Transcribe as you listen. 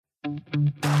The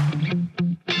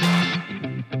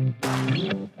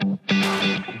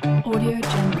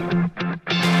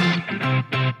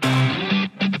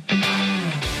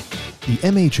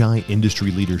MHI Industry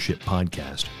Leadership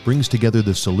Podcast brings together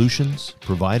the solutions,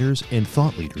 providers, and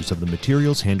thought leaders of the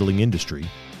materials handling industry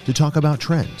to talk about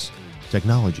trends,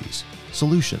 technologies,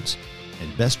 solutions,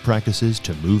 and best practices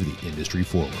to move the industry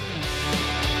forward.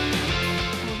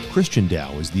 Christian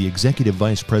Dow is the Executive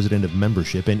Vice President of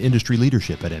Membership and Industry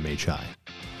Leadership at MHI.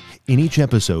 In each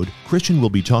episode, Christian will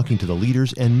be talking to the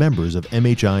leaders and members of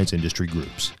MHI's industry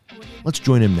groups. Let's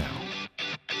join him now.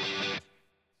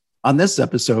 On this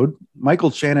episode,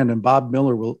 Michael Shannon and Bob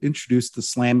Miller will introduce the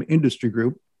SLAM Industry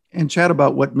Group and chat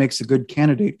about what makes a good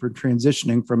candidate for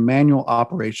transitioning from manual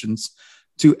operations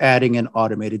to adding an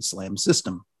automated SLAM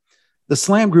system. The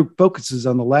SLAM Group focuses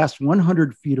on the last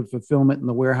 100 feet of fulfillment in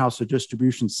the warehouse or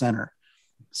distribution center.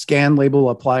 Scan, label,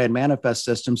 apply, and manifest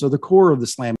systems are the core of the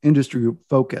SLAM Industry Group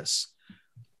focus.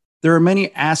 There are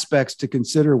many aspects to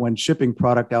consider when shipping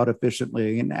product out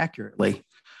efficiently and accurately.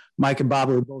 Mike and Bob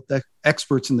are both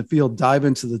experts in the field, dive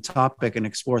into the topic and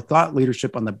explore thought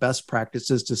leadership on the best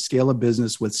practices to scale a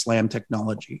business with SLAM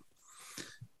technology.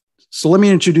 So let me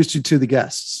introduce you to the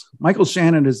guests. Michael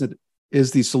Shannon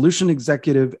is the solution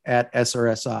executive at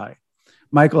SRSI.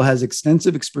 Michael has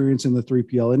extensive experience in the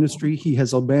 3PL industry. He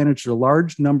has managed a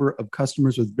large number of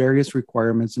customers with various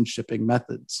requirements and shipping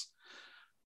methods.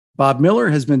 Bob Miller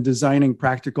has been designing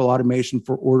practical automation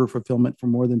for order fulfillment for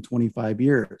more than 25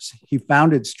 years. He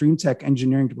founded Streamtech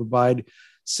Engineering to provide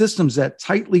systems that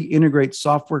tightly integrate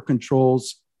software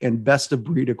controls and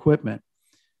best-of-breed equipment.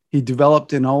 He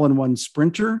developed an all-in-one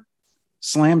Sprinter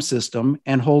SLAM system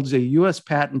and holds a U.S.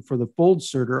 patent for the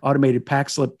FoldSerter automated pack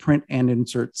slip print and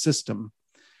insert system.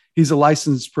 He's a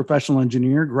licensed professional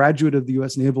engineer, graduate of the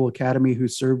U.S. Naval Academy who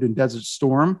served in Desert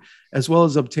Storm, as well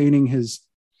as obtaining his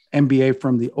MBA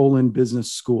from the Olin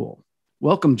Business School.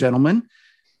 Welcome, gentlemen.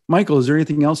 Michael, is there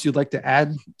anything else you'd like to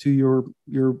add to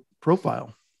your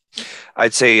profile?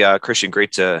 I'd say, Christian,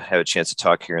 great to have a chance to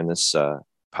talk here in this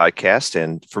podcast.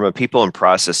 And from a people and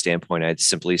process standpoint, I'd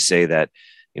simply say that,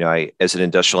 I, as an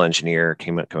industrial engineer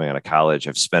coming out of college,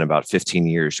 I've spent about 15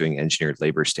 years doing engineered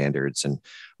labor standards and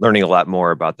learning a lot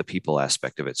more about the people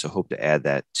aspect of it. So hope to add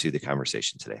that to the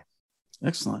conversation today.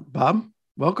 Excellent. Bob,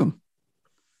 welcome.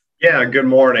 Yeah, good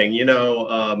morning.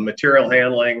 Material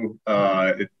handling,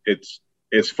 it's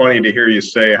funny to hear you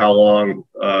say how long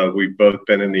we've both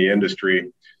been in the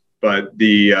industry, but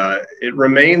it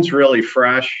remains really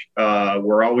fresh.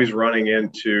 We're always running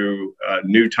into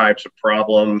new types of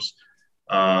problems,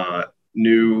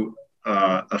 new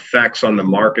effects on the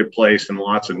marketplace, and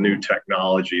lots of new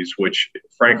technologies, which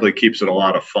frankly keeps it a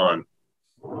lot of fun.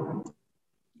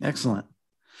 Excellent.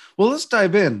 Well, let's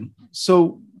dive in.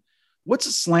 So what's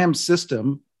a SLAM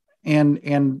system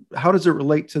and how does it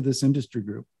relate to this industry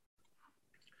group?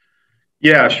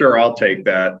 Yeah, sure. I'll take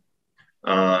that.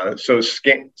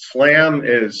 SLAM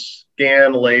is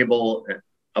scan, label,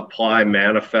 apply,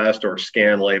 manifest, or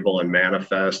scan, label, and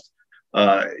manifest.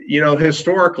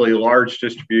 Historically, large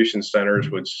distribution centers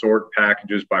would sort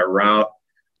packages by route,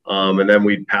 and then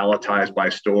we'd palletize by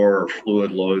store or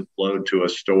fluid load to a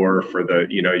store for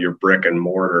your brick and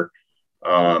mortar.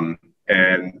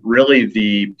 And really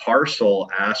the parcel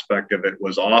aspect of it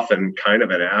was often kind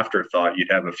of an afterthought.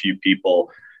 You'd have a few people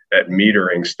at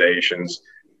metering stations,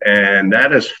 and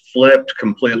that has flipped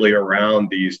completely around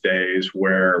these days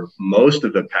where most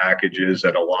of the packages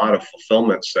at a lot of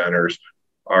fulfillment centers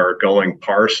are going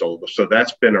parcel. So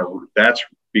that's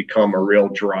become a real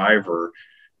driver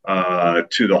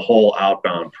to the whole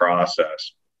outbound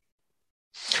process.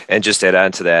 And just to add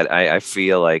on to that, I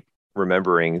feel like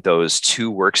remembering those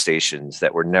two workstations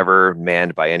that were never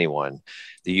manned by anyone,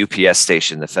 the UPS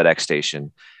station, the FedEx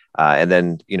station, and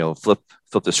then, flip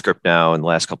the script now in the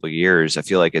last couple of years. I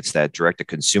feel like it's that direct to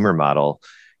consumer model,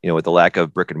 with the lack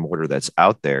of brick and mortar that's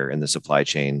out there in the supply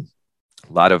chain.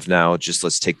 A lot of now just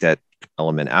let's take that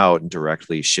element out and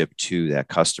directly ship to that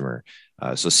customer.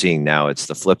 So seeing now it's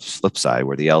the flip side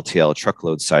where the LTL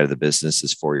truckload side of the business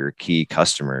is for your key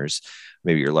customers,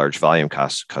 maybe your large volume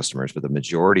customers, but the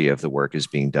majority of the work is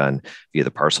being done via the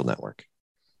parcel network.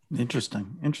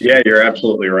 Interesting. Yeah, you're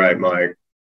absolutely right, Mike.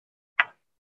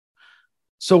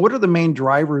 So what are the main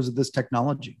drivers of this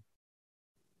technology?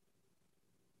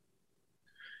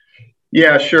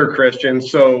 Yeah, sure, Christian.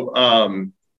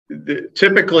 So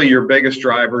typically your biggest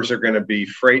drivers are going to be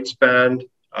freight spend,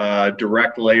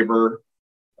 direct labor,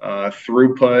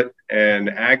 throughput, and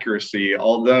accuracy.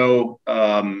 Although,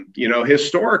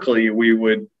 historically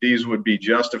these would be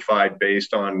justified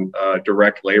based on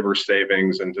direct labor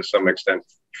savings and to some extent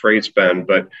freight spend.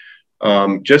 But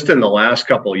Just in the last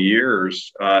couple of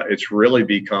years, it's really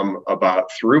become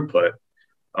about throughput.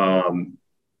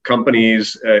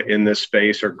 Companies in this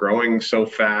space are growing so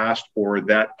fast, or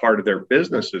that part of their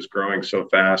business is growing so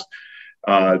fast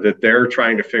that they're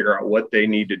trying to figure out what they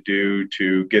need to do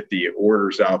to get the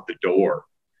orders out the door.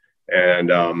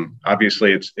 And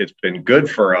obviously, it's been good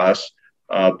for us,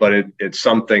 but it's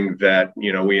something that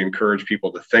we encourage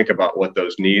people to think about what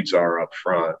those needs are up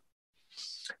front.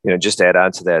 Just to add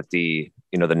on to that, the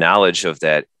knowledge of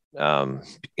that,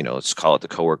 let's call it the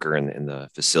coworker in the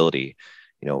facility,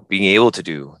 being able to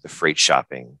do the freight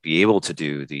shopping, be able to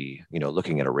do the,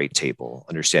 looking at a rate table,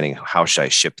 understanding how should I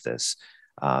ship this,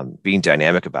 being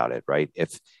dynamic about it, right?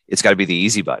 If it's got to be the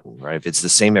easy button, right? If it's the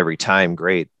same every time,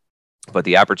 great. But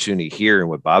the opportunity here and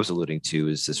what Bob's alluding to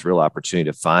is this real opportunity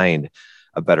to find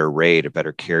a better rate, a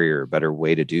better carrier, a better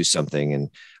way to do something. And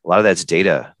a lot of that's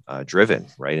data driven,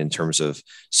 right? In terms of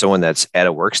someone that's at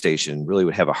a workstation really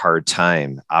would have a hard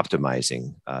time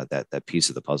optimizing that piece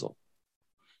of the puzzle.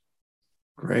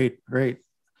 Great.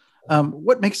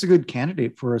 What makes a good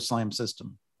candidate for a SLAM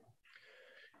system?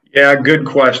 Yeah, good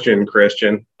question,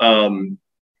 Christian.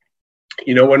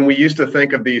 When we used to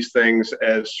think of these things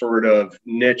as sort of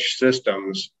niche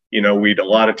systems, we'd a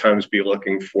lot of times be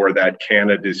looking for that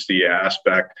candidacy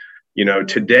aspect.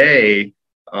 Today,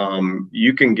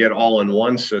 you can get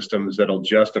all-in-one systems that'll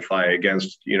justify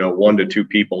against, 1 to 2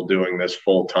 people doing this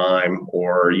full time,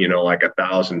 or, like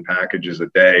 1,000 packages a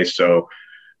day. So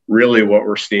really what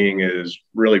we're seeing is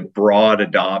really broad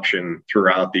adoption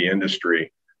throughout the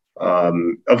industry.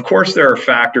 Of course, there are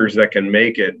factors that can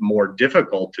make it more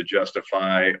difficult to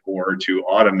justify or to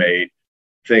automate.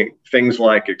 Things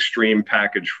like extreme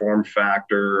package form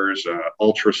factors,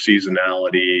 ultra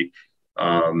seasonality,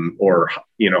 or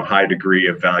high degree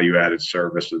of value-added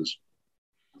services.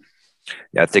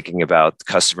 Yeah, thinking about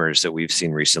customers that we've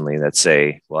seen recently that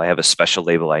say, well, I have a special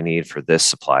label I need for this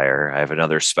supplier. I have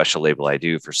another special label I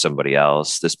do for somebody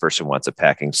else. This person wants a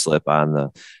packing slip on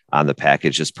the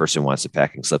package. This person wants a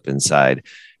packing slip inside.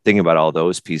 Thinking about all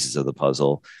those pieces of the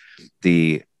puzzle,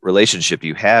 the relationship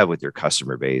you have with your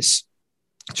customer base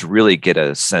to really get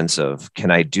a sense of, can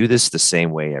I do this the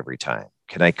same way every time?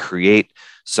 Can I create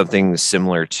something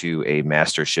similar to a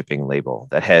master shipping label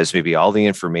that has maybe all the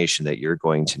information that you're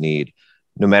going to need,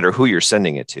 no matter who you're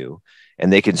sending it to,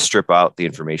 and they can strip out the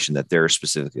information that they're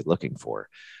specifically looking for?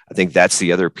 I think that's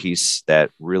the other piece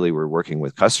that really we're working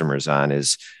with customers on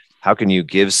is how can you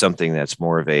give something that's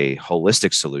more of a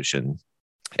holistic solution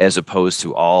as opposed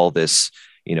to all this,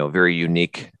 very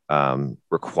unique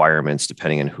requirements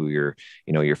depending on who your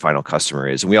final customer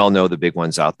is. And we all know the big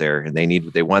ones out there, and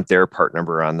they want their part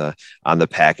number on the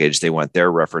package. They want their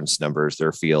reference numbers,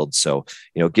 their fields. So,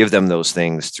 give them those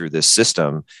things through this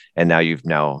system. And now you've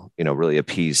really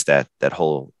appeased that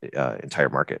whole entire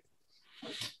market.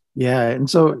 Yeah. And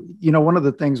so, one of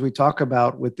the things we talk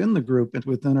about within the group and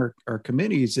within our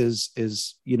committees is,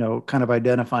 kind of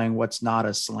identifying what's not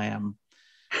a SLAM,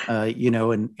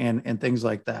 and things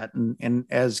like that. And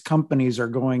as companies are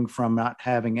going from not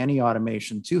having any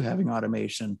automation to having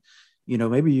automation,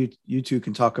 maybe you two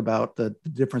can talk about the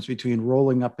difference between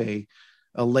rolling up a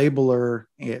labeler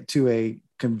to a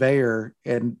conveyor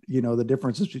and, the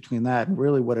differences between that and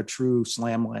really what a true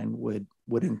SLAM line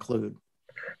would include.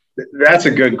 That's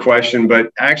a good question. But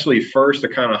actually, first, to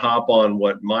kind of hop on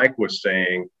what Mike was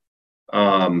saying,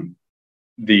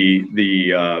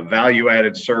 the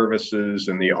value-added services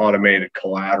and the automated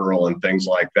collateral and things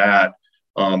like that,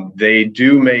 they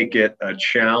do make it a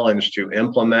challenge to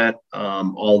implement,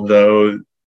 although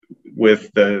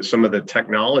with some of the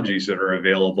technologies that are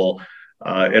available,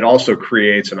 it also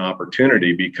creates an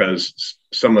opportunity because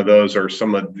some of those are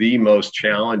some of the most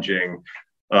challenging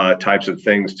types of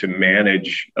things to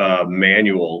manage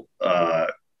manual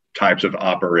types of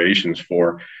operations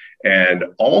for. And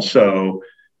also,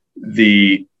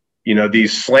 these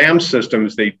SLAM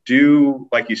systems, they do,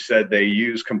 like you said, they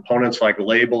use components like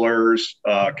labelers,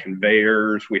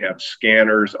 conveyors. We have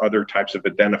scanners, other types of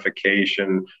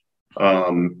identification,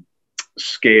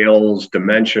 scales,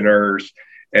 dimensioners.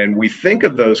 And we think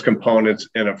of those components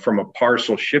from a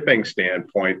parcel shipping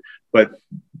standpoint, but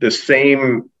the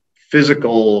same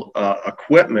physical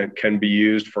equipment can be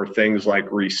used for things like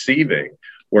receiving,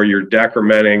 where you're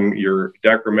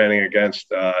decrementing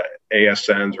against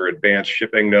ASNs or advanced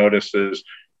shipping notices,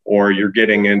 or you're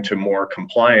getting into more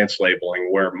compliance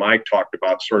labeling, where Mike talked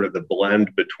about sort of the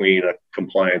blend between a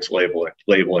compliance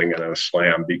labeling and a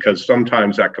SLAM, because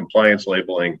sometimes that compliance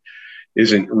labeling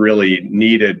isn't really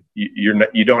needed.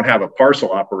 You don't have a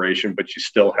parcel operation, but you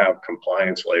still have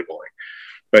compliance labeling.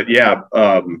 But yeah,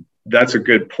 that's a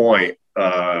good point.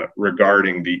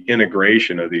 regarding the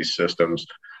integration of these systems.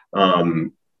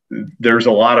 There's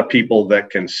a lot of people that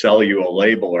can sell you a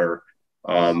labeler,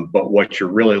 but what you're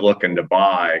really looking to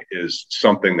buy is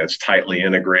something that's tightly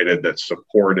integrated, that's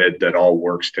supported, that all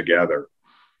works together.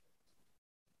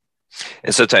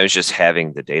 And sometimes just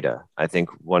having the data. I think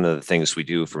one of the things we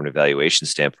do from an evaluation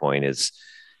standpoint is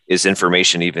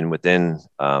information even within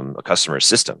a customer's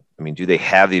system. I mean, do they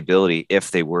have the ability,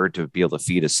 if they were to be able to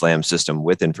feed a SLAM system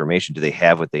with information, do they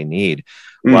have what they need?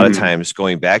 A lot of times,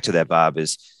 going back to that, Bob,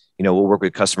 is, we'll work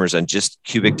with customers on just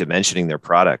cubic dimensioning their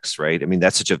products, right? I mean,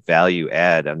 that's such a value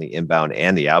add on the inbound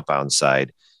and the outbound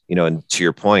side. And to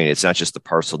your point, it's not just the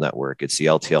parcel network, it's the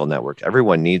LTL network.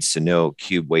 Everyone needs to know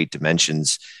cube weight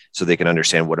dimensions so they can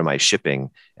understand, what am I shipping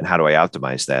and how do I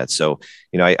optimize that? So,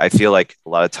 I feel like a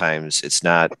lot of times it's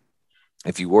not,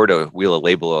 if you were to wheel a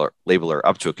labeler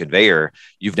up to a conveyor,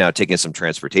 you've now taken some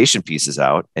transportation pieces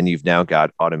out and you've now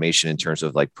got automation in terms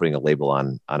of like putting a label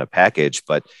on a package.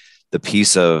 But the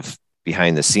piece of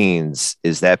behind the scenes,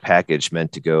 is that package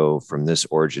meant to go from this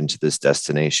origin to this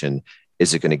destination?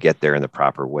 Is it going to get there in the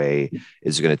proper way?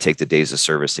 Is it going to take the days of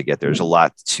service to get there? There's a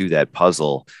lot to that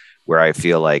puzzle where I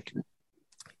feel like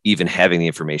even having the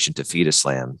information to feed a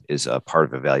SLAM is a part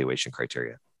of evaluation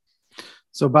criteria.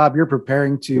 So, Bob, you're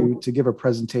preparing to give a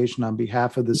presentation on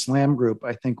behalf of the SLAM group.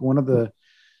 I think one of the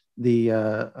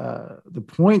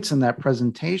points in that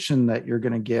presentation that you're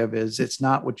going to give is, it's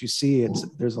not what you see.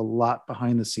 There's a lot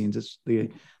behind the scenes. It's the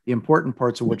important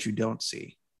parts of what you don't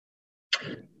see.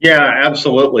 Yeah,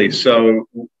 absolutely. So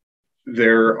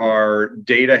there are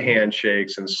data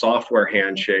handshakes and software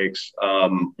handshakes.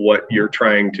 What you're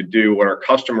trying to do, what our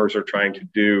customers are trying to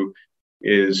do,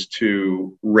 is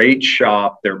to rate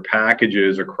shop their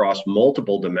packages across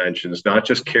multiple dimensions, not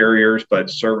just carriers, but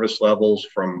service levels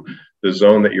from the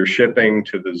zone that you're shipping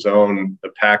to the zone the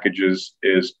packages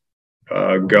is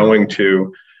going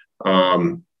to.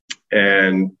 So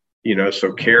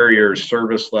carriers,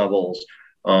 service levels,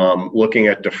 looking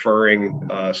at deferring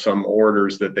some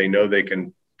orders that they know they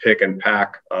can pick and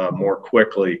pack more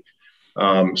quickly.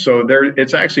 So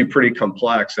it's actually pretty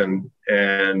complex, and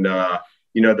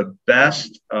the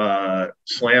best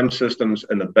SLAM systems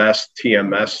and the best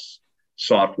TMS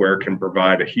software can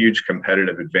provide a huge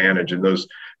competitive advantage. And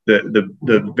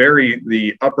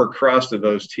the upper crust of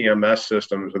those TMS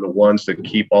systems are the ones that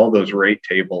keep all those rate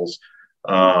tables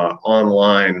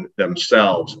online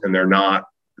themselves, and they're not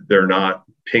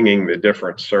pinging the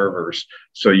different servers,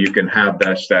 so you can have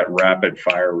that rapid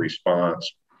fire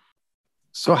response.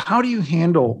 So how do you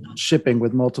handle shipping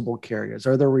with multiple carriers?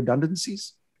 Are there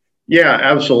redundancies? Yeah,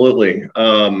 absolutely.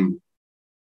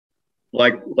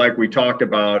 Like we talked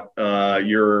about,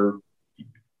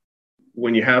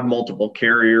 when you have multiple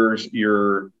carriers,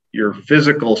 your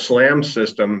physical SLAM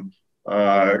system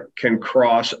can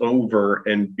cross over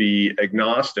and be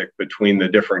agnostic between the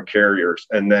different carriers,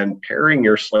 and then pairing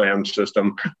your SLAM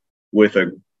system with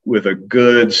a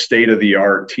good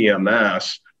state-of-the-art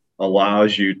TMS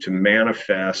allows you to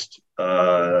manifest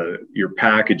your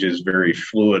packages very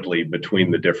fluidly between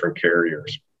the different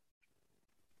carriers.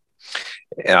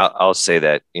 And I'll say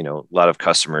that, a lot of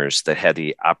customers that had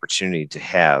the opportunity to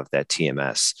have that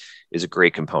TMS is a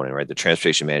great component, right? The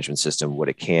transportation management system, what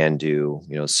it can do,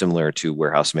 similar to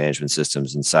warehouse management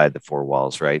systems inside the four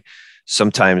walls, right?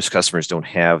 Sometimes customers don't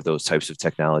have those types of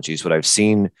technologies. What I've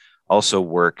seen also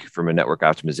work from a network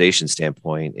optimization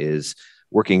standpoint is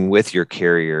working with your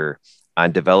carrier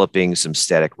on developing some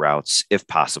static routes, if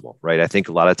possible, right? I think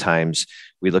a lot of times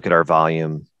we look at our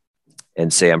volume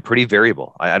and say, I'm pretty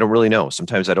variable. I don't really know.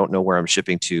 Sometimes I don't know where I'm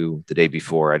shipping to the day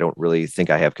before. I don't really think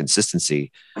I have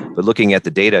consistency. But looking at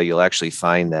the data, you'll actually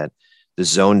find that the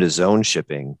zone to zone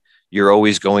shipping, you're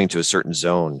always going to a certain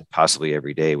zone, possibly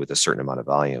every day with a certain amount of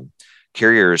volume.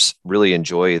 Carriers really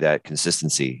enjoy that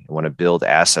consistency and want to build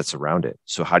assets around it.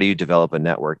 So how do you develop a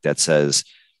network that says,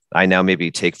 I now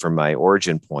maybe take from my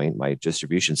origin point, my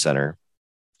distribution center,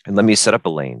 and let me set up a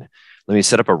lane. Let me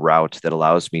set up a route that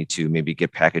allows me to maybe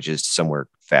get packages somewhere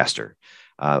faster.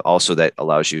 Also, that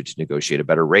allows you to negotiate a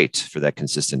better rate for that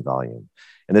consistent volume.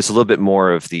 And there's a little bit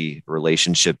more of the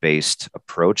relationship-based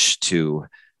approach to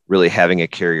really having a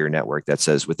carrier network that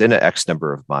says within an X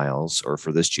number of miles, or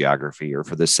for this geography, or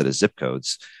for this set of zip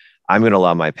codes, I'm going to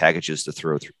allow my packages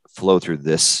to flow through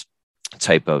this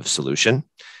type of solution,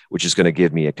 which is going to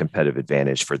give me a competitive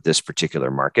advantage for this particular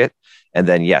market. And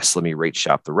then, yes, let me rate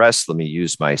shop the rest. Let me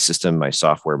use my system, my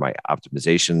software, my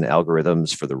optimization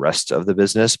algorithms for the rest of the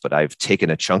business. But I've taken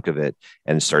a chunk of it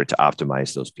and started to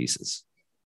optimize those pieces.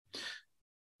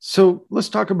 So let's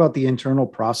talk about the internal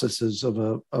processes of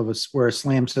where a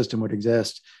SLAM system would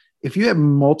exist. If you have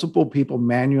multiple people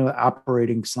manually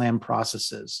operating SLAM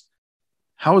processes,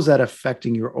 how is that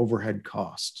affecting your overhead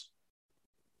cost?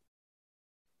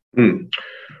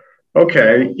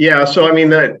 Okay. Yeah. So, I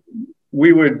mean, that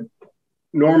we would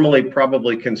normally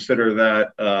probably consider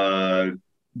that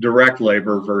direct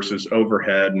labor versus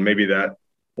overhead. And maybe that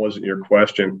wasn't your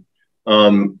question.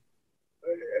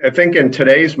 I think in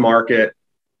today's market,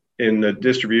 in the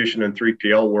distribution and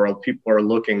 3PL world, people are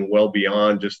looking well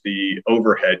beyond just the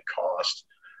overhead cost.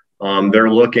 They're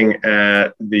looking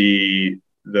at the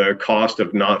cost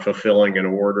of not fulfilling an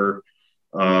order,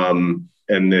 and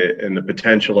the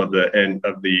potential of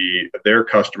their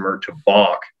customer to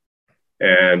balk,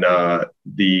 and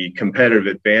the competitive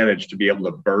advantage to be able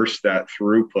to burst that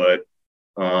throughput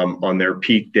on their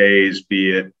peak days,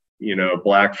 be it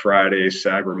Black Friday,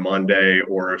 Cyber Monday,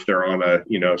 or if they're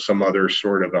on some other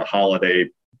sort of a holiday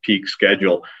peak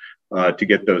schedule, to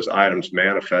get those items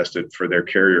manifested for their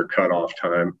carrier cutoff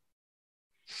time.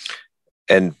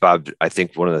 And Bob, I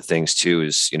think one of the things too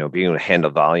is, being able to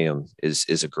handle volume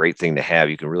is a great thing to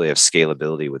have. You can really have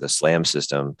scalability with a SLAM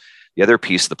system. The other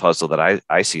piece of the puzzle that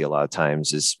I see a lot of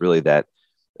times is really that,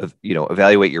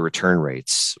 evaluate your return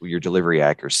rates, your delivery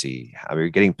accuracy. You're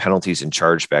getting penalties and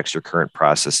chargebacks, your current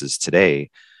processes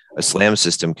today. A SLAM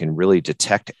system can really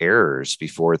detect errors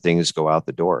before things go out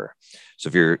the door. So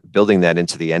if you're building that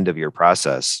into the end of your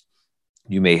process,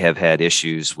 you may have had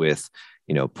issues with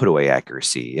put away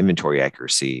accuracy, inventory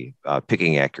accuracy,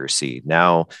 picking accuracy.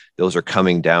 Now those are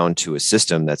coming down to a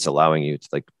system that's allowing you to,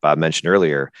 like Bob mentioned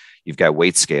earlier, you've got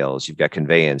weight scales, you've got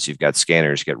conveyance, you've got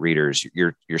scanners, you've got readers.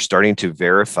 You're starting to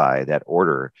verify that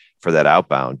order for that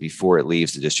outbound before it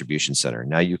leaves the distribution center.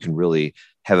 Now you can really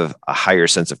have a higher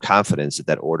sense of confidence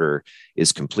that order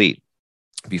is complete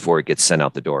before it gets sent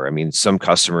out the door. I mean, some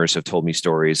customers have told me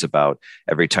stories about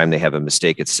every time they have a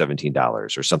mistake, it's $17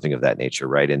 or something of that nature,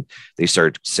 right? And they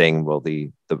start saying, well, the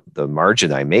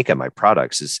margin I make on my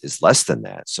products is less than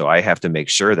that. So I have to make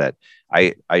sure that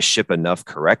I ship enough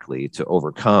correctly to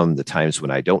overcome the times when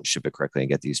I don't ship it correctly and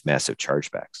get these massive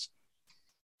chargebacks.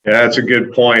 Yeah, that's a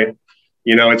good point.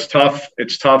 It's tough.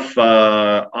 It's tough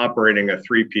operating a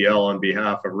 3PL on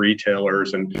behalf of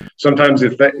retailers, and sometimes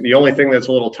the only thing that's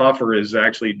a little tougher is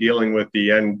actually dealing with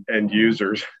the end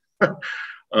users.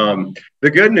 The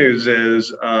good news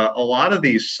is a lot of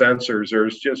these sensors.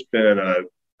 There's just been a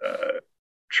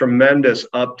tremendous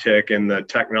uptick in the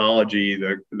technology,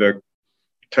 the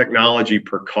technology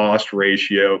per cost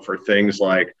ratio for things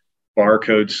like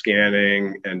barcode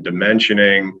scanning and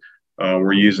dimensioning.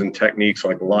 We're using techniques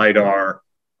like LiDAR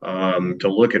to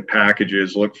look at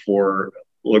packages, look for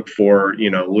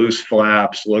loose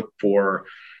flaps, look for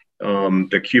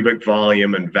the cubic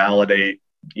volume, and validate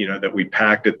that we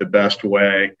packed it the best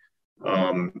way.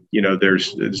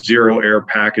 There's zero air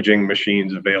packaging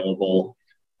machines available.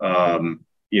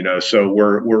 So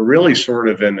we're really sort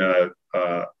of in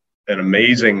an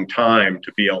amazing time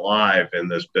to be alive in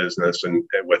this business, and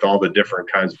with all the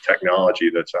different kinds of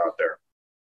technology that's out there.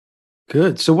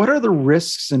 Good. So what are the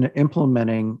risks in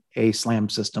implementing a SLAM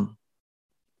system?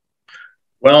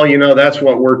 Well, that's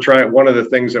what we're trying. One of the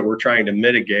things that we're trying to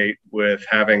mitigate with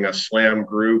having a SLAM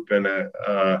group and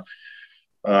a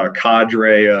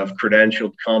cadre of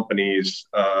credentialed companies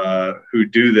who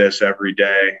do this every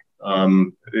day.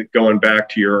 Going back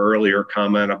to your earlier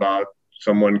comment about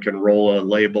someone can roll a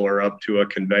labeler up to a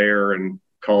conveyor and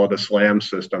call it a SLAM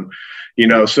system.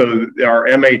 So our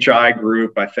MHI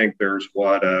group, I think there's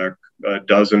a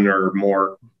dozen or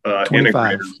more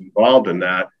integrators involved in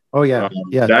that. Oh yeah,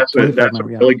 that's a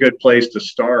really good place to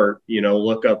start.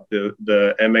 Look up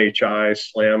the MHI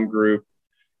SLAM group,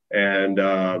 and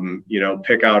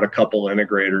pick out a couple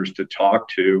integrators to talk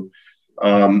to.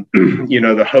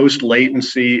 The host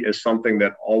latency is something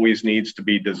that always needs to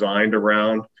be designed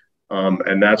around.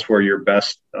 And that's where your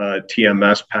best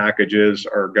TMS packages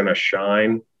are going to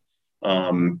shine.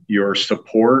 Your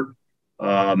support,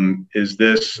 is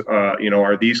this,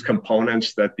 are these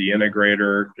components that the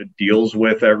integrator deals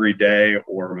with every day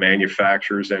or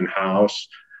manufactures in-house?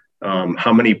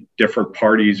 How many different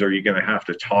parties are you going to have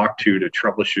to talk to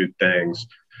troubleshoot things?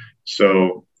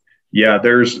 So yeah,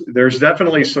 there's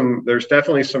definitely some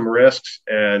risks,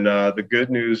 and the good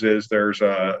news is there's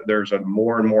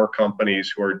more and more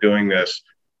companies who are doing this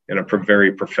in a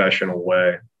very professional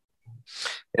way.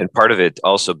 And part of it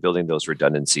also building those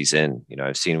redundancies in.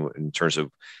 I've seen in terms of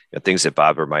things that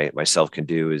Bob or myself can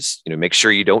do is make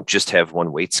sure you don't just have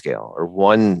one weight scale or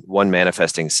one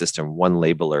manifesting system, one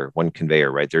labeler, one conveyor.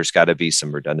 Right, there's got to be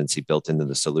some redundancy built into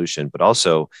the solution, but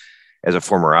also as a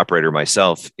former operator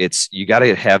myself, you got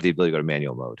to have the ability to go to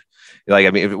manual mode. Like,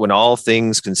 I mean, when all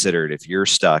things considered, if you're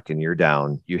stuck and you're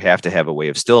down, you have to have a way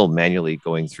of still manually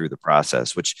going through the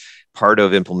process, which part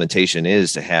of implementation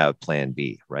is to have plan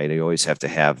B, right? You always have to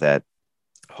have that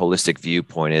holistic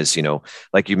viewpoint is,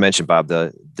 like you mentioned, Bob,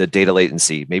 the data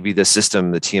latency, maybe the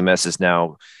system, the TMS is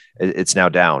now, it's now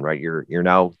down, right? You're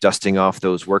now dusting off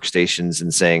those workstations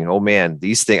and saying, oh man,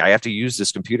 these things, I have to use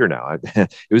this computer now.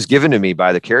 It was given to me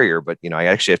by the carrier, but I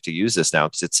actually have to use this now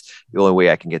because it's the only way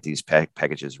I can get these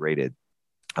packages rated.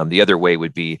 The other way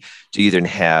would be to either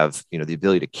have, the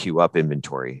ability to queue up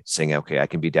inventory, saying, okay, I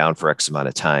can be down for X amount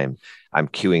of time. I'm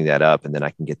queuing that up, and then I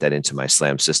can get that into my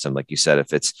SLAM system. Like you said,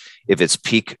 if it's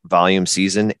peak volume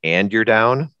season and you're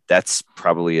down, that's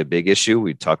probably a big issue.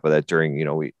 We talked about that during,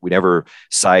 we never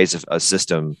size a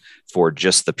system for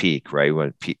just the peak, right? We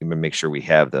want to make sure we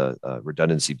have the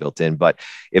redundancy built in. But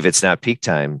if it's not peak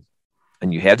time,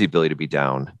 and you have the ability to be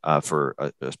down for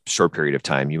a short period of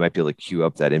time, you might be able to queue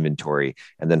up that inventory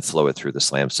and then flow it through the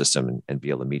SLAM system and be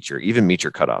able to meet your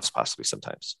cutoffs possibly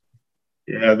sometimes.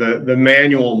 Yeah, the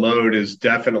manual mode is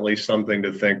definitely something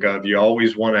to think of. You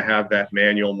always want to have that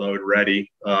manual mode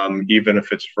ready, even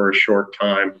if it's for a short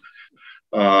time.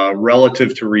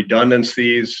 Relative to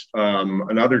redundancies,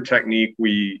 another technique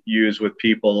we use with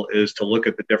people is to look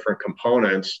at the different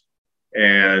components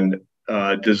and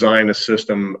design a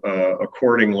system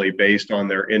accordingly based on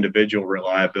their individual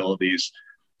reliabilities.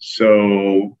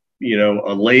 So,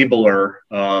 a labeler,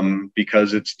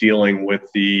 because it's dealing with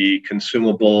the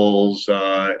consumables,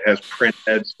 it has print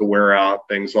heads to wear out,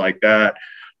 things like that.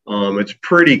 It's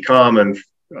pretty common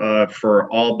for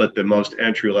all but the most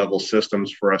entry-level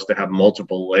systems for us to have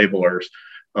multiple labelers,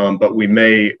 but we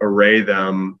may array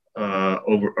them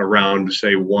around,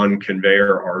 say, one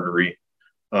conveyor artery.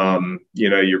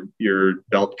 Your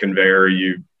belt conveyor,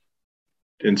 you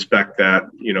inspect that,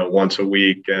 once a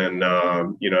week, and,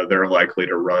 they're likely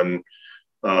to run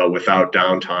without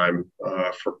downtime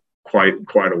for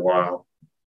quite a while.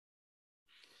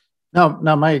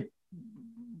 Now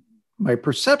my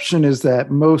perception is that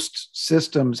most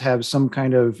systems have some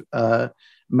kind of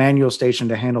manual station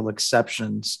to handle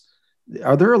exceptions.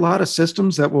 Are there a lot of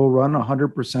systems that will run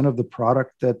 100% of the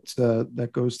product that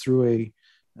goes through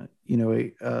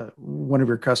one of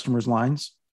your customers'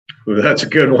 lines? Well, that's a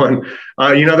good one.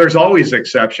 There's always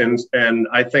exceptions. And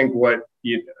I think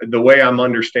the way I'm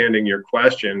understanding your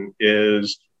question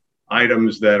is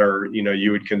items that are,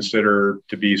 you would consider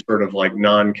to be sort of like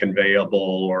non-conveyable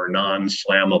or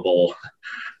non-slammable.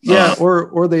 Yeah,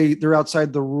 or they're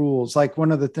outside the rules. Like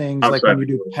one of the things, like when you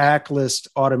do pack list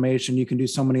automation, you can do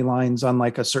so many lines on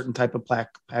like a certain type of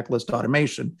pack list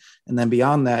automation. And then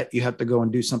beyond that, you have to go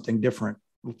and do something different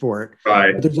for it.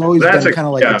 Right. But there's always been kind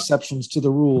of like exceptions to the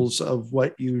rules of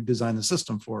what you design the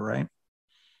system for, right?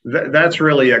 That's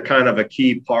really a kind of a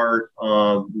key part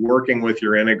of working with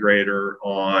your integrator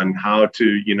on how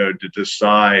to, to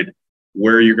decide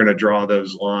where you're going to draw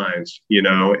those lines.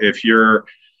 If you'd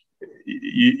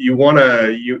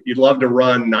love to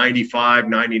run 95,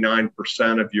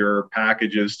 99% of your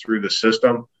packages through the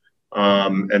system.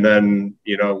 And then,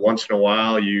 once in a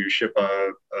while you ship a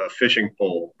fishing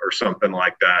pole or something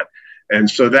like that. And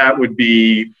so that would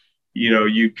be,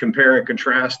 you compare and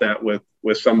contrast that with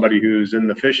somebody who's in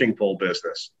the fishing pole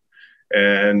business.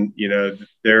 And,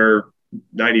 they're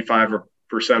 95%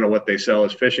 of what they sell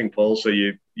is fishing poles. So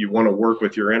you want to work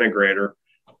with your integrator,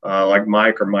 like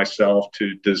Mike or myself,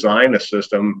 to design a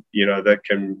system, that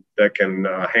can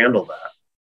handle that.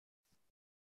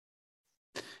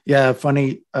 Yeah,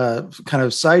 funny kind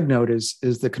of side note is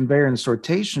the Conveyor and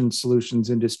Sortation Solutions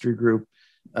Industry Group.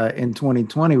 In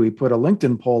 2020, we put a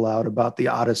LinkedIn poll out about the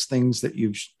oddest things that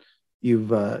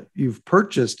you've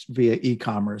purchased via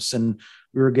e-commerce, and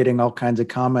we were getting all kinds of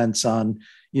comments on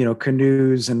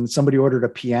canoes, and somebody ordered a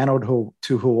piano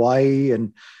to Hawaii,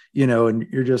 and and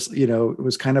you're just it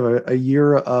was kind of a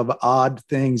year of odd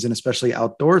things, and especially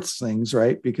outdoors things,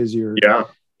 right? Because you're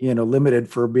limited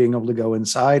for being able to go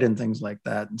inside and things like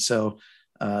that. And so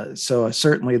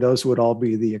certainly those would all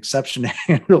be the exception to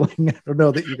handling. I don't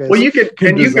know that you guys. Well, you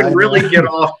can really get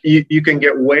off. You can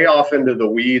get way off into the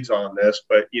weeds on this,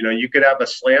 but you could have a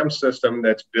SLAM system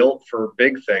that's built for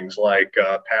big things like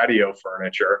patio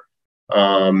furniture,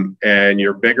 and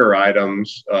your bigger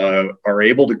items are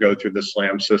able to go through the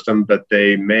SLAM system, but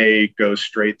they may go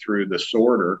straight through the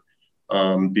sorter.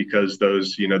 Because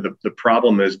those, the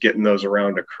problem is getting those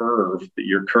around a curve. That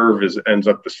your curve ends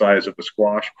up the size of a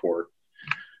squash court.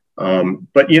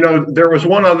 But there was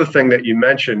one other thing that you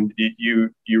mentioned.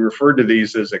 You referred to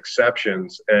these as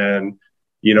exceptions, and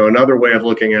Another way of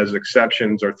looking at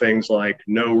exceptions are things like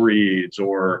no reads,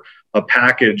 or a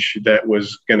package that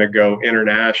was going to go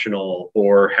international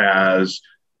or has,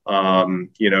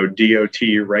 DOT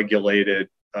regulated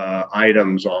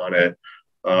items on it,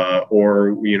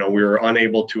 or, we were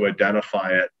unable to identify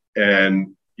it.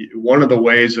 And one of the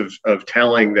ways of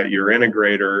telling that your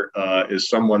integrator is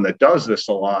someone that does this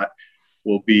a lot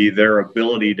will be their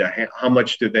ability to, how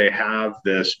much do they have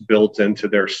this built into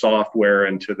their software,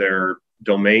 into their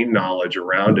domain knowledge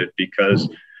around it. Because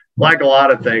like a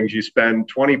lot of things, you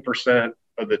spend 20%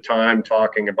 of the time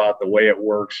talking about the way it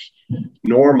works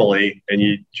normally, and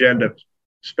you end up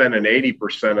spending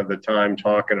 80% of the time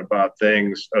talking about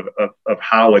things of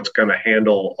how it's going to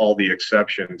handle all the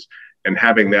exceptions, and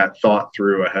having that thought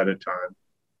through ahead of time.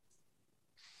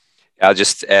 I'll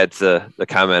just add the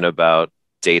comment about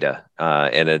data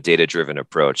and a data-driven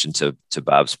approach. And to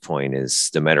Bob's point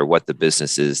is, no matter what the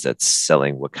business is that's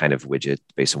selling what kind of widget,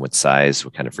 based on what size,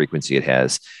 what kind of frequency it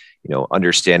has,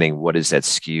 understanding what is that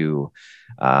SKU,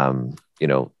 not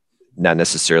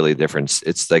necessarily the difference.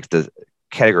 It's like the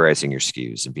categorizing your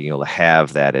SKUs and being able to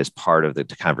have that as part of the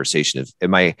conversation of,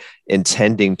 am I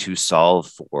intending to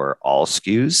solve for all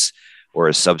SKUs or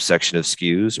a subsection of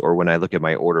SKUs? Or when I look at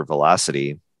my order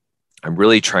velocity, I'm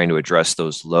really trying to address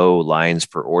those low lines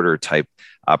per order type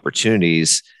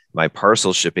opportunities, my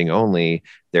parcel shipping only.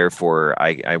 Therefore,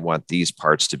 I want these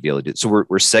parts to be able to do it. So we're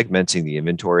segmenting the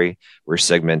inventory, we're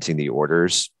segmenting the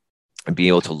orders, and being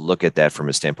able to look at that from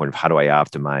a standpoint of, how do I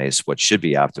optimize what should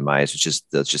be optimized, which is,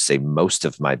 let's just say, most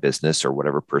of my business, or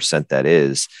whatever percent that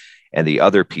is. And the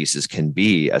other pieces can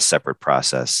be a separate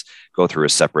process, go through a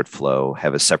separate flow,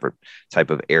 have a separate type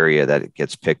of area that it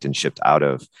gets picked and shipped out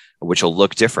of, which will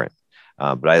look different.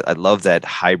 But I love that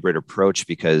hybrid approach,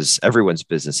 because everyone's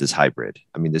business is hybrid.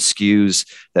 I mean, the SKUs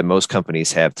that most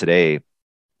companies have today,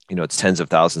 it's tens of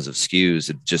thousands of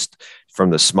SKUs, just from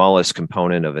the smallest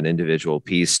component of an individual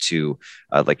piece to,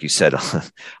 like you said,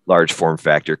 large form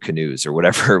factor canoes, or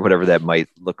whatever that might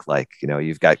look like.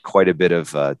 You've got quite a bit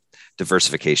of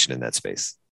diversification in that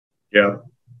space. Yeah.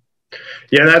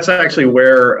 Yeah, that's actually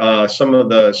where some of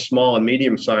the small and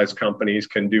medium-sized companies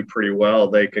can do pretty well.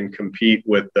 They can compete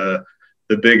with the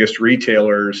biggest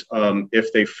retailers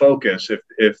if they focus,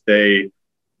 if they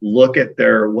look at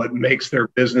what makes their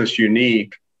business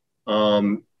unique,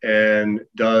 and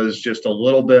does just a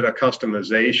little bit of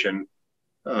customization.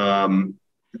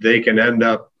 They can end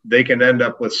up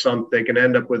with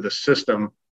a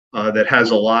system that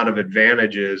has a lot of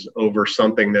advantages over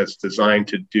something that's designed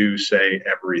to do, say,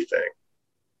 everything.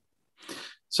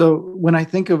 So when I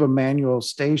think of a manual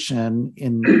station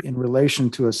in relation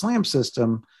to a SLAM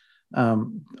system,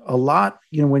 a lot,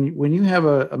 when you have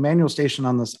a manual station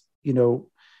on this,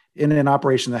 in an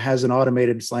operation that has an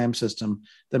automated SLAM system,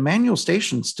 the manual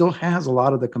station still has a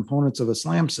lot of the components of a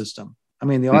SLAM system. I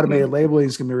mean, the automated labeling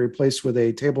is going to be replaced with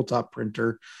a tabletop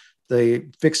printer. The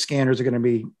fixed scanners are going to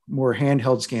be more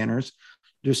handheld scanners.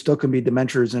 There still can be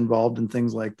dimenters involved and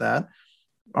things like that.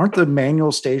 Aren't the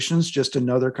manual stations just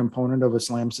another component of a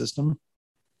SLAM system?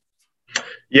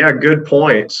 Yeah, good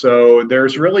point. So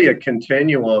there's really a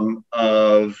continuum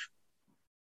of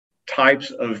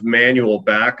types of manual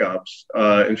backups.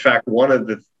 In fact, one of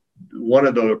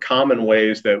the common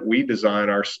ways that we design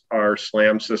our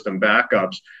SLAM system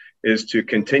backups is to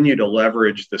continue to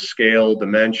leverage the scale,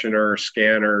 dimensioner,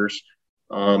 scanners,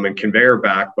 and conveyor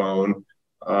backbone,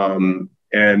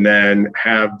 and then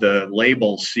have the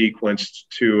labels sequenced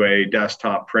to a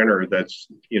desktop printer that's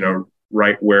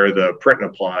right where the print and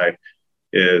apply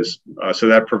is. So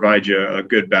that provides you a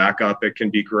good backup. It can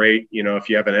be great, if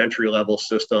you have an entry-level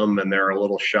system and they're a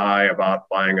little shy about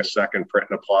buying a second print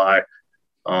and apply,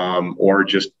 or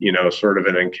just, sort of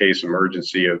an in case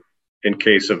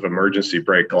of emergency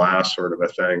break glass sort of a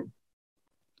thing.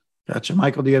 Gotcha.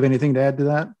 Michael, do you have anything to add to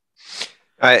that?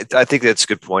 I think that's a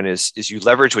good point is you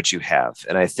leverage what you have.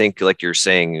 And I think, like you're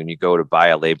saying, when you go to buy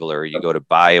a labeler, or you go to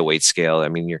buy a weight scale, I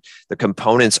mean, the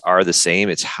components are the same.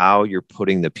 It's how you're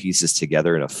putting the pieces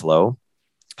together in a flow.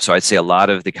 So I'd say a lot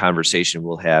of the conversation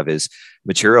we'll have is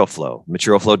material flow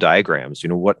diagrams.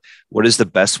 What is the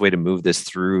best way to move this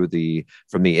through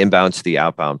from the inbound to the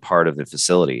outbound part of the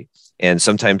facility? And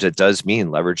sometimes it does mean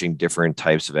leveraging different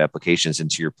types of applications. And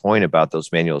to your point about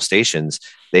those manual stations,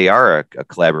 they are a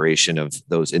collaboration of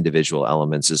those individual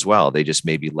elements as well. They just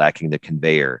may be lacking the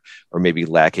conveyor, or maybe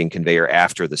lacking conveyor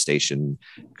after the station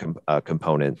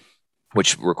component,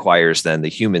 which requires then the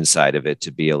human side of it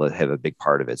to be able to have a big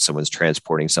part of it. Someone's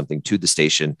transporting something to the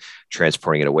station,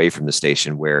 transporting it away from the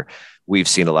station, where we've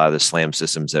seen a lot of the SLAM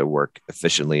systems that work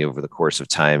efficiently over the course of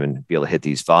time and be able to hit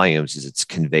these volumes is it's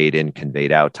conveyed in,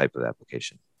 conveyed out type of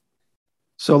application.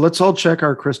 So let's all check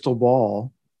our crystal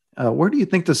ball. Where do you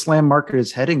think the SLAM market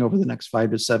is heading over the next 5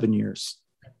 to 7 years?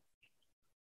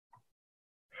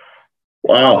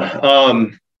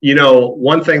 Wow.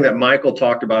 One thing that Michael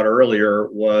talked about earlier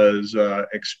was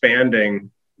expanding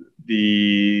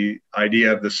the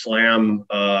idea of the SLAM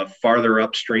farther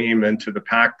upstream into the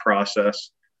pack process.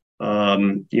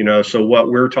 So what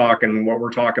we're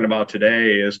talking about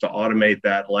today is to automate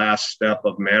that last step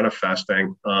of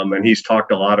manifesting. And he's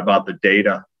talked a lot about the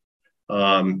data.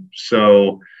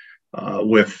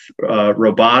 With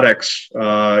robotics,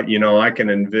 I can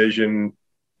envision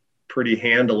pretty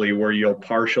handily where you'll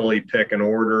partially pick an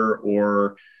order,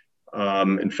 or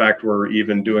in fact, we're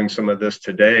even doing some of this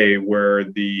today where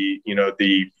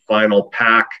the final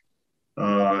pack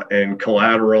and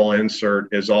collateral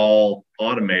insert is all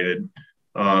automated.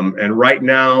 And right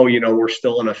now, we're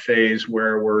still in a phase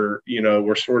where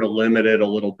we're sort of limited a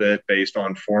little bit based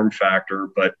on form factor,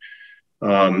 but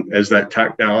as that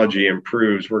technology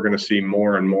improves, we're going to see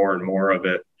more and more and more of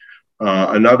it.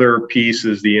 Another piece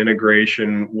is the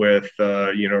integration with,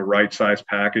 right size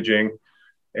packaging.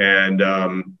 And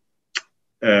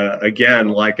again,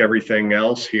 like everything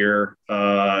else here,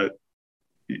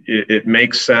 it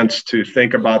makes sense to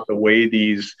think about the way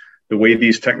these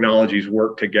technologies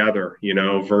work together,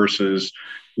 versus,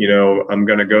 I'm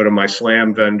going to go to my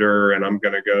SLAM vendor and I'm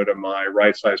going to go to my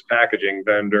right size packaging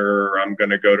vendor, or I'm going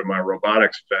to go to my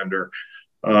robotics vendor.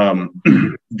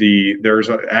 There's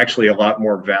actually a lot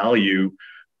more value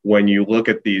when you look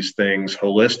at these things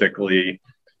holistically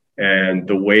and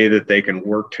the way that they can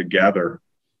work together.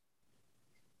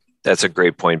 That's a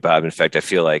great point, Bob. In fact, I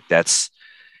feel like that's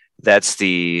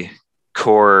the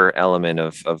core element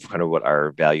of kind of what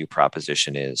our value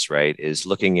proposition is, right? Is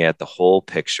looking at the whole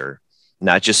picture,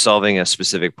 not just solving a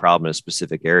specific problem in a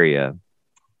specific area.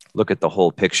 Look at the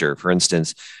whole picture. For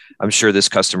instance, I'm sure this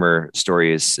customer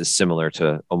story is similar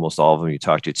to almost all of them you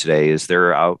talked to today. Is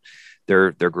their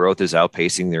growth is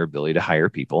outpacing their ability to hire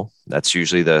people. That's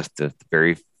usually the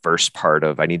very first part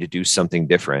of, I need to do something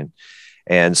different.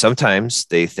 And sometimes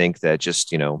they think that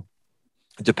just,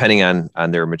 depending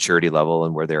on their maturity level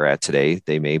and where they're at today,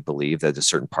 they may believe that a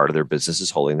certain part of their business is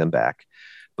holding them back.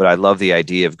 But I love the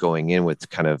idea of going in with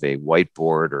kind of a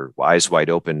whiteboard or eyes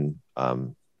wide open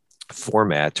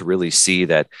format to really see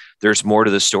that there's more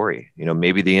to the story.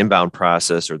 Maybe the inbound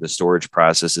process or the storage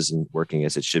process isn't working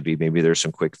as it should be. Maybe there's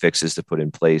some quick fixes to put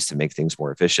in place to make things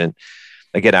more efficient.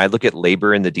 Again, I look at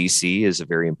labor in the DC as a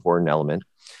very important element.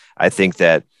 I think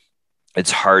that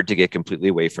it's hard to get completely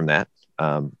away from that.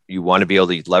 You want to be able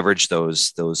to leverage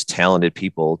those talented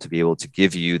people to be able to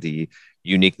give you the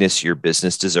uniqueness your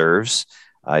business deserves.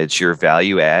 It's your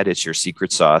value add. It's your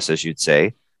secret sauce, as you'd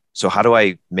say. So how do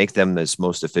I make them as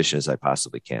most efficient as I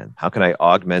possibly can? How can I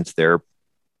augment their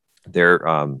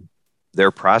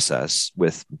process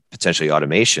with potentially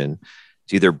automation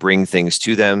to either bring things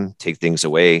to them, take things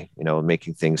away,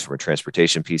 making things from a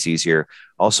transportation piece easier,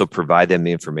 also provide them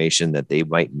the information that they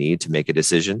might need to make a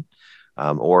decision,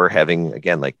 or having,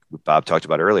 again, like Bob talked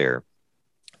about earlier,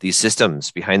 these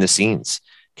systems behind the scenes.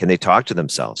 Can they talk to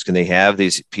themselves? Can they have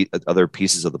these other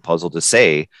pieces of the puzzle to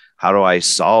say, how do I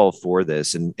solve for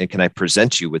this? And can I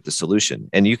present you with the solution?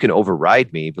 And you can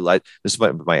override me, but this is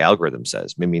what my algorithm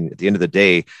says. I mean, at the end of the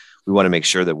day, we want to make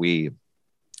sure that we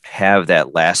have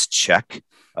that last check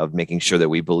of making sure that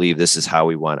we believe this is how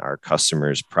we want our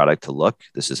customer's product to look.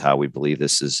 This is how we believe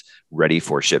this is ready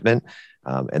for shipment.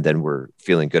 And then we're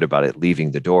feeling good about it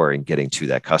leaving the door and getting to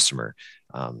that customer.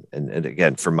 And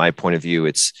again, from my point of view,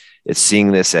 it's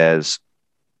seeing this as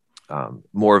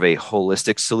more of a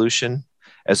holistic solution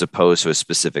as opposed to a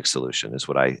specific solution is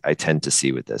what I tend to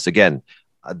see with this. Again,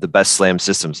 the best SLAM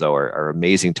systems, though, are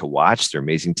amazing to watch. They're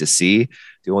amazing to see.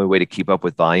 The only way to keep up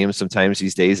with volume sometimes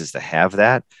these days is to have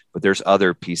that. But there's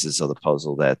other pieces of the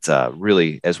puzzle that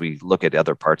really, as we look at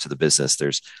other parts of the business,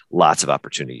 there's lots of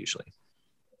opportunity usually.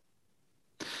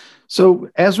 So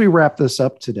as we wrap this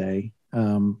up today,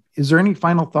 is there any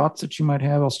final thoughts that you might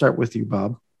have? I'll start with you,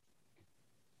 Bob.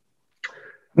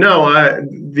 No,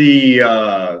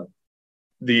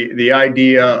 the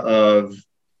idea of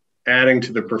adding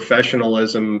to the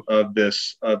professionalism of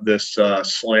this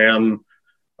SLAM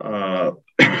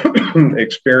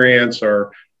experience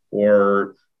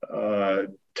or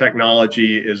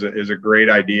technology is a great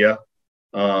idea.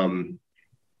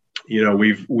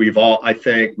 We've all, I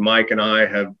think Mike and I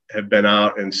have been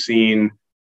out and seen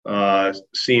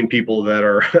people that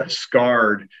are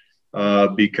scarred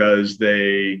because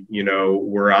they,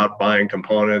 were out buying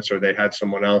components or they had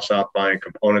someone else out buying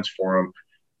components for them.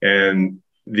 And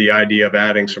the idea of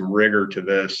adding some rigor to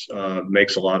this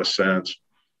makes a lot of sense.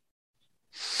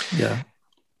 Yeah.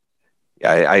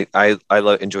 Yeah, I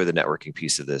enjoy the networking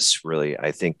piece of this. Really,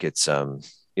 I think it's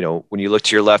when you look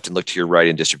to your left and look to your right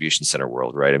in distribution center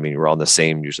world, right? I mean, we're all in the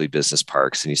same usually business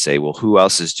parks, and you say, well, who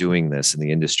else is doing this in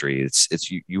the industry? It's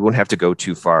you won't have to go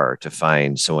too far to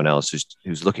find someone else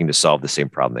who's looking to solve the same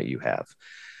problem that you have.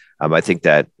 I think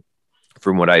that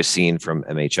from what I've seen from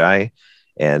MHI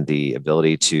and the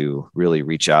ability to really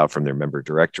reach out from their member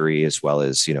directory, as well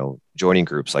as, joining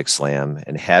groups like SLAM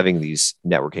and having these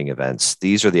networking events,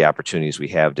 these are the opportunities we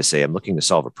have to say, I'm looking to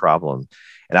solve a problem.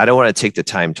 And I don't want to take the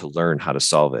time to learn how to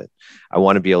solve it. I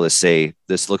want to be able to say,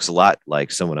 this looks a lot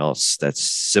like someone else that's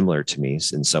similar to me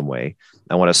in some way.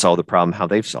 I want to solve the problem, how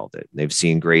they've solved it. They've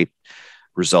seen great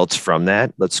results from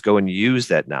that. Let's go and use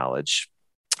that knowledge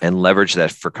and leverage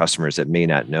that for customers that may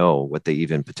not know what they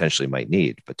even potentially might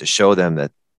need, but to show them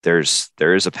that there is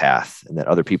a path and that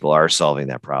other people are solving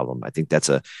that problem. I think that's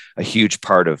a huge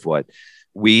part of what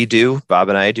we do, Bob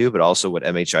and I do, but also what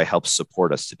MHI helps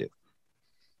support us to do.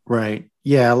 Right.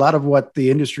 Yeah. A lot of what the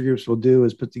industry groups will do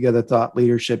is put together thought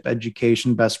leadership,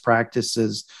 education, best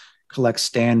practices, collect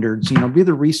standards, be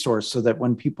the resource so that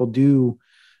when people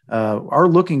are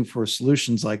looking for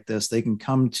solutions like this, they can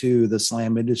come to the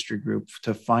SLAM industry group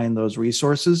to find those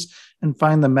resources and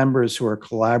find the members who are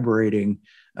collaborating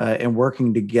and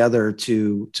working together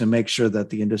to make sure that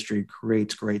the industry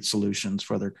creates great solutions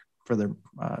for the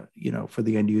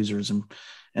end users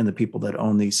and the people that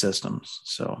own these systems.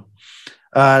 So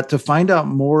to find out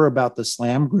more about the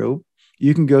SLAM group,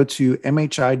 you can go to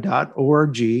mhi.org/SLAM.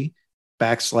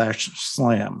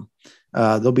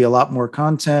 There'll be a lot more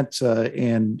content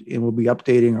and we'll be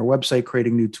updating our website,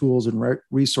 creating new tools and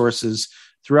resources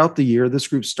throughout the year. This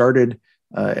group started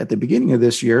at the beginning of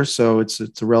this year, so it's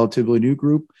a relatively new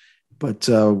group, but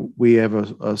we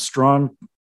have a strong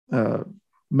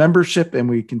membership and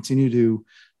we continue to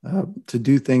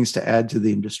do things to add to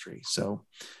the industry. So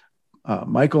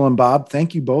Michael and Bob,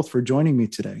 thank you both for joining me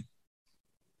today.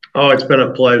 Oh, it's been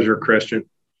a pleasure, Christian.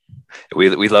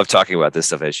 We love talking about this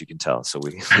stuff, as you can tell. So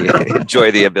we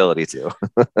enjoy the ability to.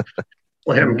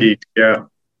 Slam geek, yeah.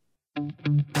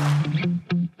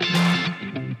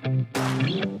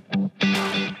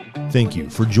 Thank you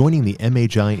for joining the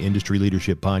MHI Industry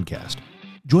Leadership Podcast.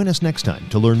 Join us next time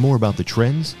to learn more about the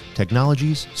trends,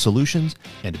 technologies, solutions,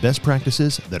 and best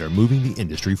practices that are moving the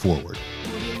industry forward.